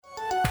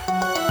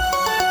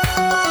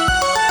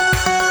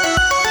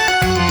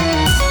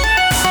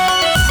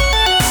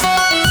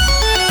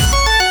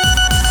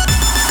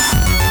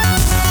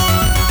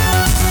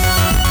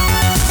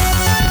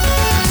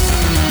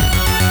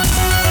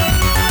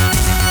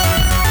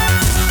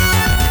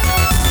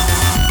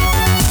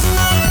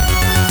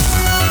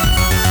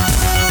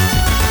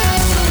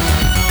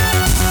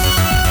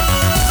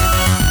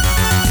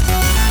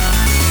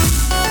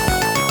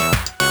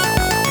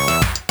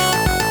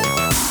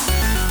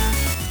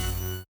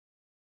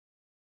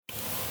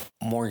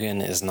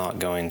Morgan is not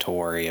going to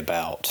worry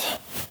about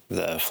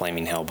the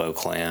Flaming Hellbow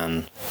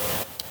clan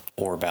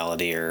or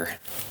Balladeer,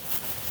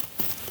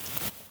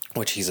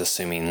 which he's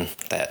assuming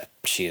that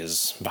she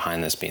is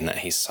behind this, being that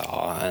he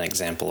saw an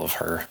example of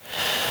her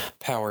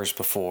powers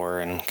before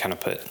and kind of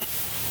put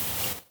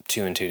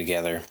two and two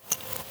together.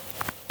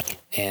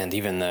 And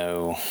even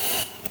though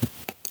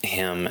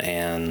him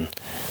and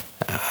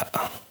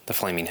the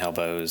Flaming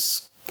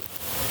Hellbows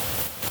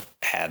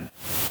had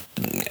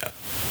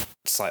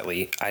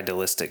slightly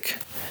idealistic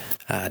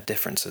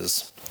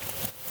differences,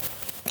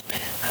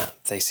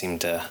 they seem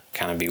to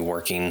kind of be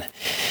working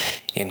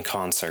in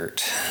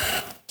concert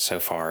so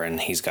far,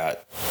 and he's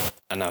got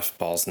enough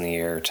balls in the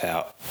air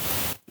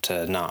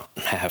to not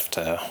have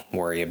to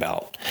worry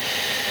about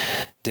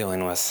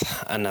dealing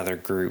with another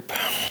group.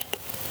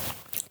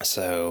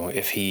 So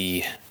if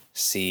he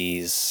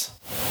sees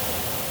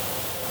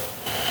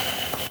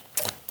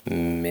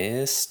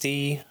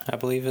Misty, I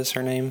believe is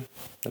her name,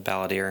 the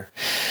Balladeer,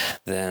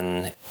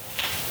 then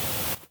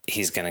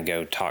he's going to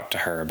go talk to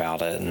her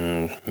about it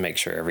and make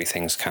sure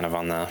everything's kind of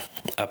on the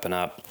up and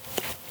up.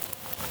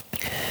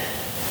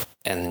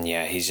 And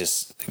yeah, he's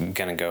just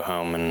going to go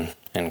home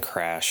and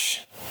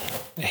crash.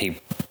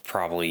 He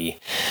probably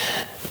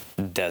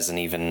doesn't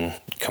even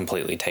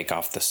completely take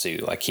off the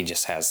suit. Like, he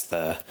just has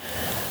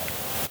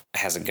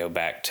it go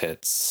back to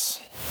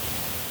its,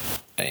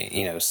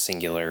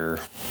 singular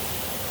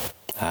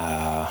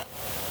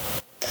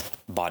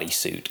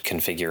bodysuit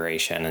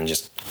configuration and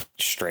just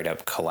straight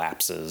up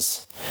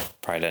collapses.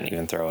 Probably doesn't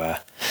even throw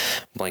a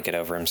blanket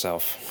over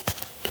himself.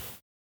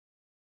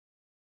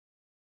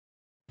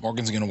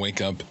 Morgan's going to wake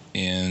up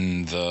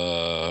in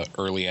the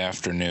early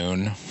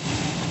afternoon.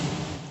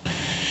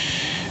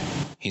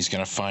 He's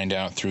going to find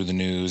out through the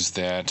news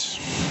that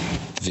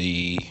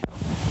the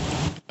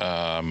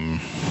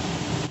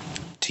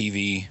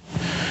TV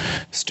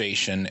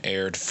station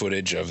aired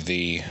footage of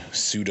the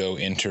pseudo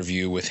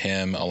interview with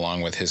him,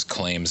 along with his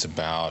claims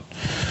about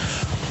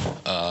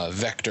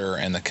Vector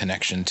and the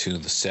connection to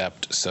the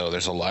Sept. So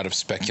there's a lot of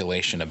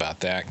speculation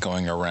about that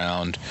going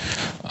around.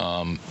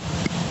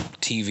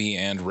 TV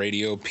and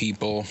radio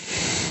people,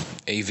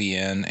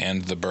 AVN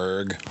and The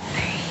Berg,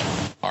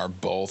 are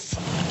both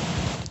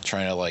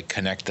trying to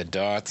connect the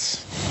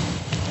dots.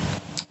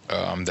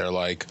 They're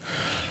like,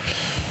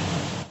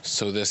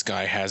 so this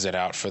guy has it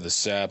out for the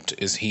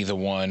Sept. Is he the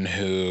one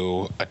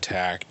who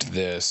attacked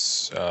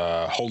this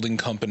holding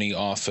company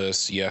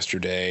office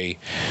yesterday?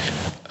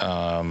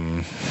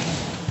 So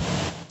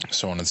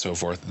on and so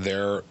forth.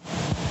 There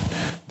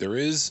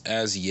is,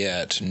 as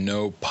yet,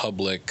 no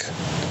public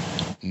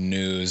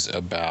news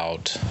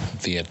about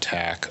the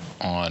attack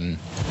on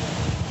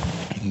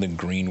the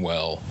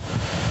Greenwell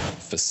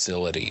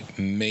facility.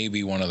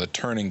 Maybe one of the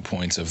turning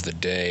points of the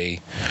day,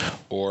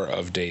 or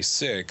of day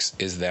 6,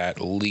 is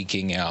that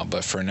leaking out.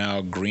 But for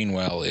now,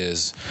 Greenwell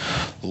is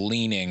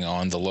leaning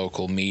on the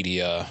local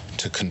media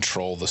to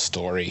control the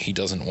story. He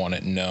doesn't want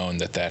it known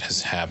that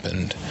has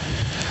happened.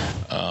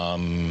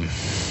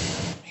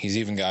 He's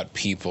even got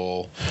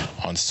people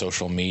on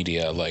social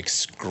media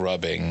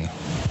scrubbing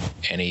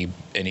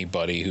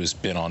anybody who's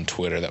been on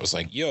Twitter that was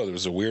like, yo, there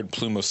was a weird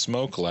plume of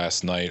smoke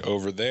last night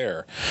over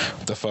there.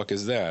 What the fuck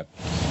is that?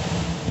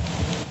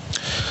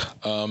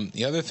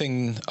 The other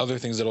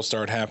things that'll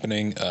start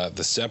happening,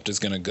 the Sept is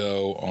going to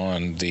go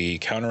on the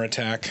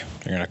counterattack.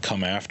 They're going to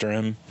come after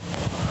him.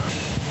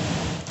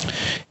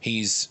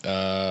 He's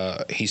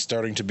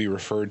starting to be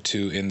referred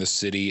to in the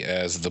city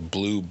as the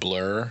Blue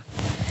Blur.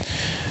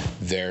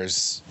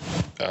 There's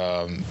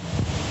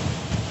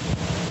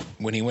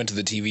when he went to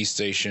the TV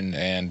station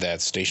and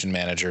that station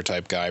manager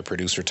type guy,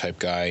 producer type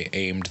guy,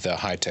 aimed the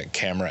high-tech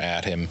camera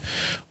at him,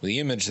 the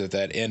image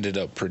that ended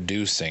up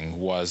producing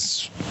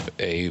was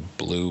a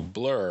blue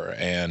blur.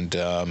 And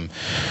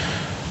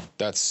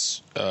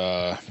that's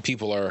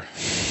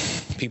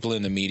people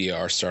in the media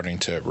are starting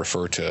to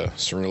refer to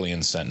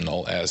Cerulean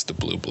Sentinel as the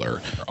Blue Blur.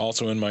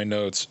 Also in my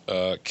notes,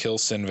 Kill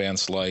Sin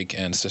Vance Like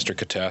and Sister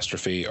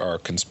Catastrophe are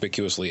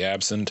conspicuously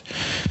absent.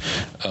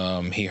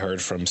 He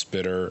heard from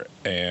Spitter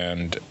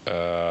and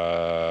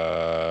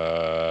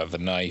the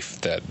Knife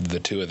that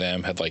the two of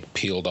them had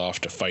peeled off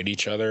to fight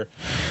each other,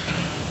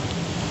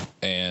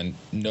 and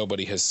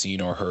nobody has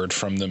seen or heard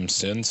from them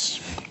since.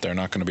 They're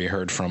not going to be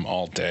heard from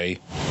all day.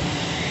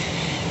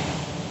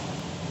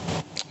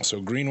 So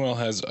Greenwell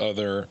has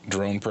other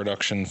drone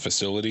production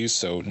facilities,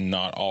 so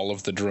not all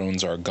of the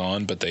drones are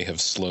gone, but they have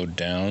slowed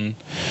down.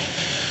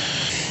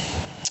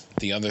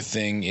 The other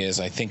thing is,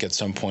 I think at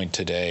some point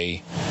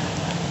today,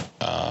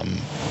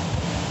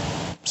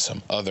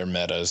 some other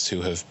metas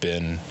who have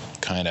been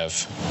kind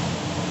of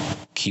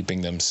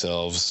keeping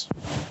themselves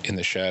in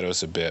the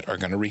shadows a bit are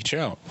going to reach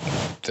out.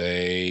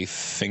 They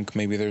think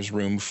maybe there's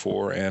room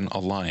for an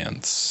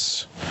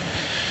alliance.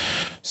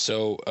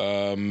 So,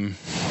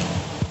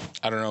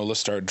 I don't know, let's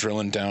start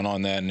drilling down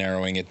on that,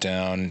 narrowing it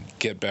down.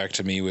 Get back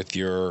to me with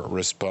your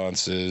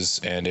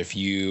responses, and if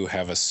you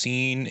have a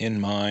scene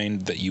in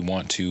mind that you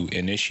want to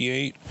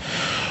initiate,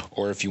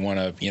 or if you want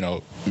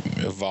to,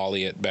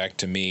 volley it back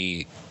to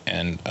me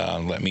and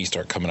let me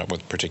start coming up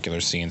with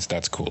particular scenes,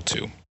 that's cool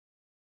too.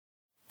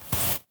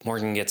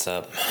 Morgan gets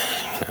up.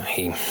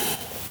 He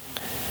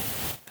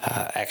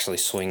actually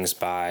swings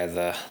by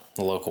the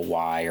local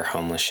Y or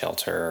homeless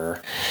shelter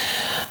or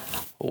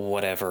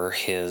whatever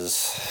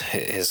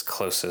his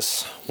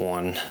closest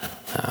one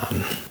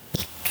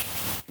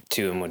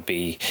to him would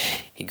be.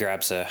 He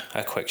grabs a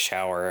quick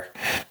shower,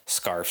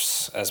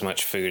 scarfs as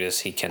much food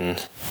as he can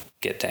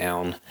get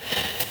down,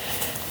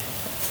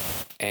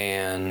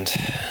 and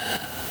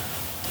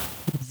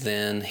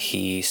then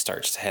he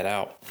starts to head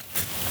out.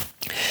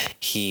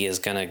 He is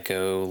going to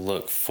go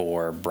look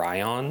for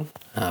Brian,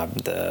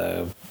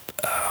 the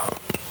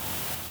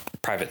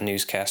private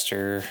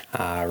newscaster,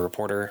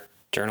 reporter,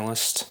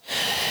 journalist,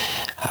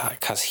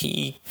 because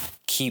he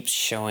keeps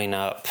showing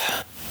up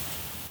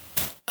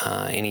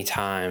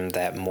anytime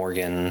that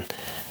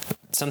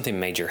something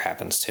major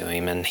happens to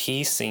him, and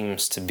he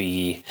seems to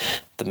be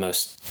the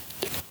most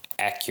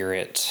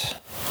accurate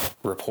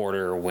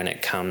reporter when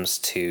it comes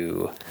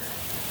to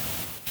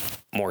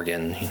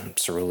Morgan,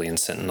 Cerulean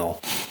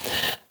Sentinel.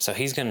 So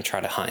he's going to try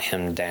to hunt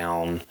him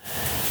down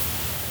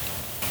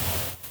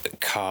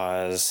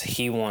because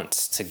he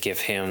wants to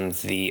give him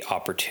the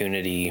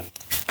opportunity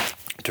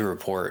to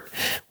report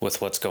with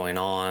what's going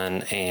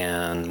on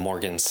and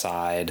Morgan's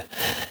side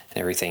and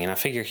everything. And I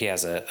figure he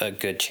has a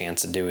good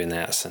chance of doing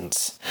that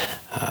since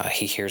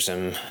he hears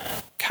him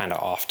kind of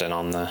often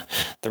on the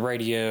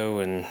radio,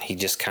 and he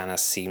just kind of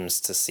seems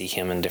to see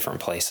him in different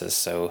places.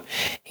 So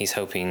he's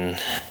hoping,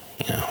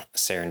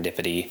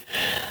 serendipity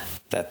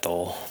that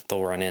they'll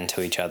run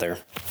into each other.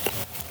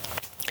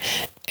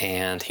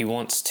 And he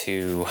wants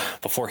to,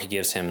 before he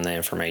gives him the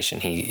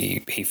information,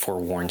 he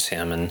forewarns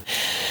him, and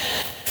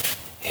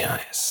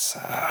it's,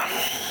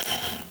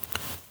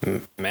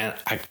 man,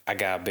 I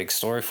got a big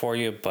story for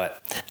you,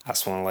 but I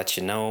just want to let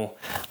you know,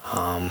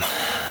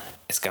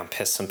 it's gonna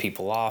piss some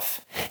people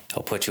off.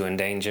 It'll put you in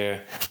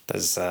danger.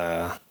 There's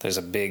a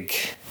big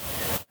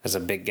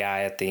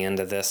guy at the end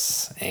of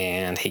this,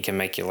 and he can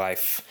make your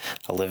life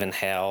a living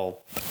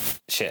hell.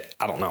 Shit,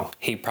 I don't know.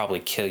 He'd probably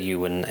kill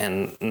you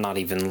and not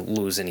even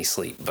lose any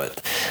sleep, but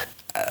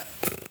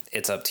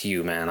it's up to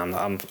you, man.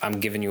 I'm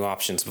giving you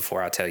options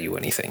before I tell you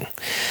anything.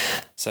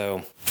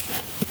 So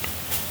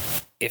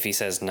if he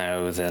says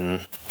no,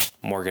 then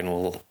Morgan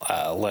will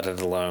let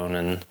it alone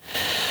and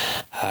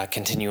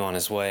continue on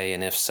his way.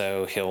 And if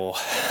so, he'll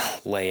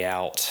lay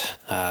out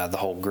the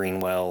whole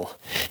Greenwell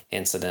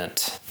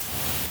incident.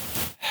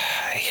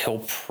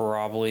 He'll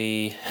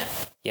probably,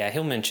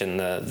 he'll mention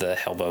the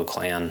Hellbow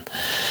clan,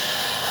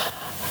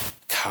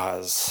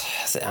 because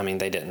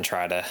they didn't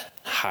try to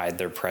hide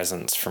their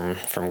presence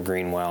from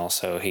Greenwell,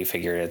 so he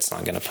figured it's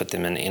not going to put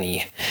them in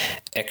any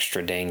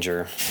extra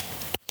danger.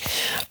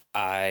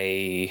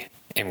 I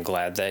am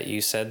glad that you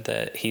said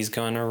that he's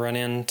going to run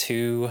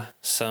into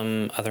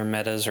some other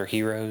metas or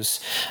heroes,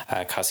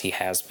 because he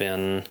has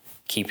been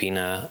keeping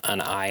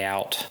an eye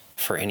out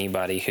for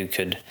anybody who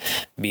could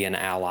be an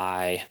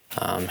ally.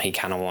 He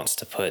kind of wants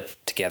to put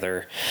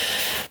together,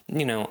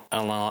 an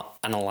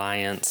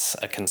alliance,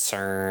 a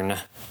concern,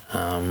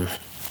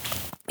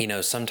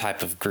 some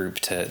type of group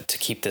to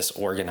keep this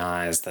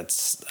organized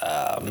that's,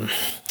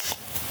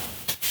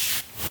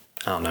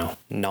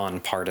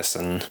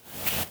 nonpartisan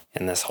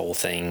in this whole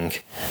thing,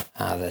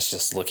 that's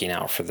just looking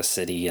out for the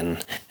city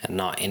and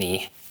not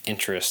any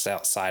interest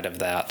outside of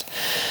that.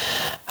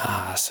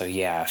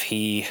 If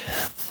he,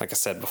 like I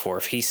said before,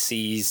 if he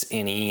sees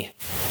any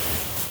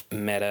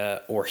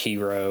meta or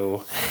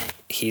hero,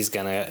 he's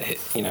gonna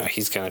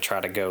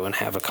try to go and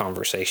have a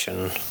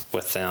conversation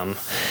with them.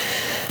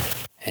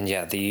 And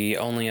the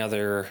only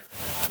other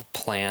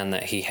plan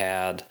that he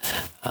had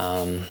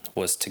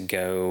was to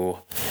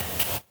go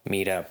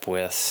meet up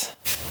with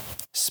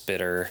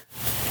Spitter,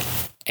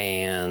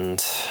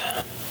 and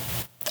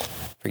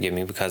forgive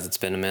me because it's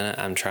been a minute,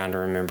 I'm trying to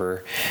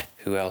remember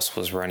who else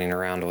was running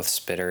around with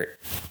Spitter.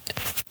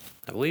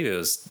 I believe it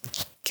was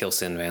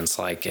Kilsin Van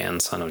Slyke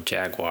and Son of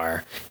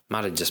Jaguar.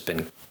 Might have just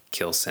been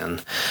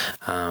Kilsin.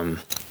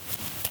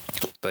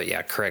 But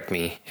correct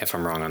me if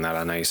I'm wrong on that.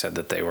 I know you said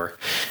that they were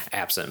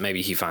absent.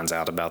 Maybe he finds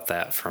out about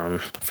that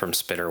from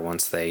Spitter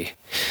once they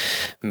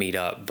meet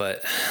up.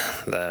 But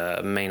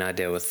the main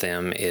idea with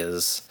them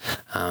is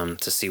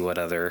to see what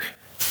other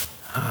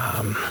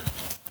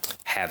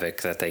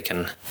havoc that they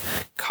can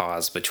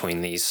cause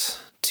between these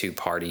two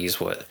parties,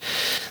 what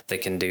they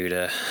can do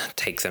to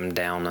take them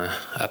down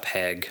a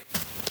peg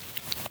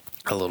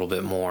a little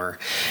bit more.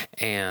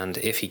 And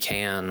if he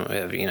can,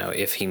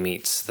 if he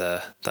meets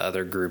the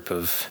other group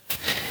of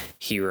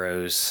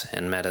heroes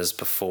and metas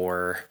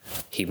before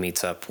he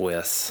meets up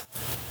with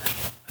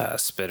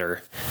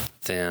Spitter,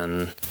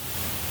 then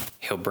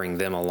he'll bring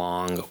them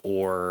along,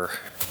 or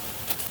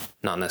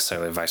not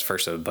necessarily vice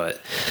versa,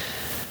 but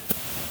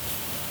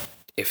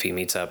if he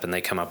meets up and they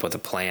come up with a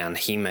plan,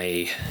 he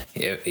may,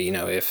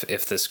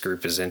 if this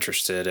group is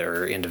interested,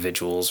 or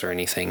individuals or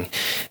anything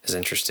is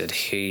interested,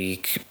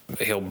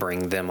 he'll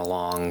bring them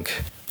along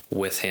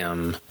with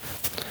him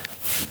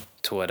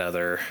to what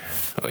other,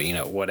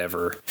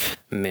 whatever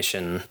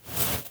mission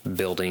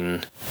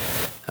building,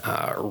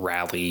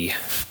 rally,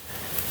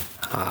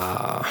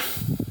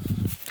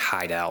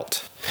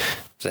 hideout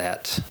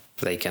that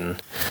they can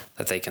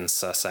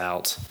suss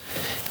out.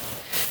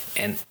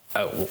 And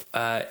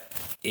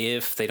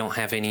if they don't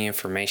have any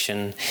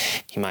information,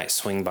 he might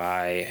swing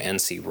by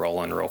and see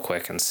Roland real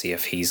quick and see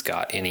if he's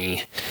got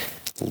any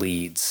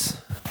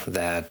leads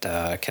that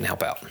can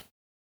help out.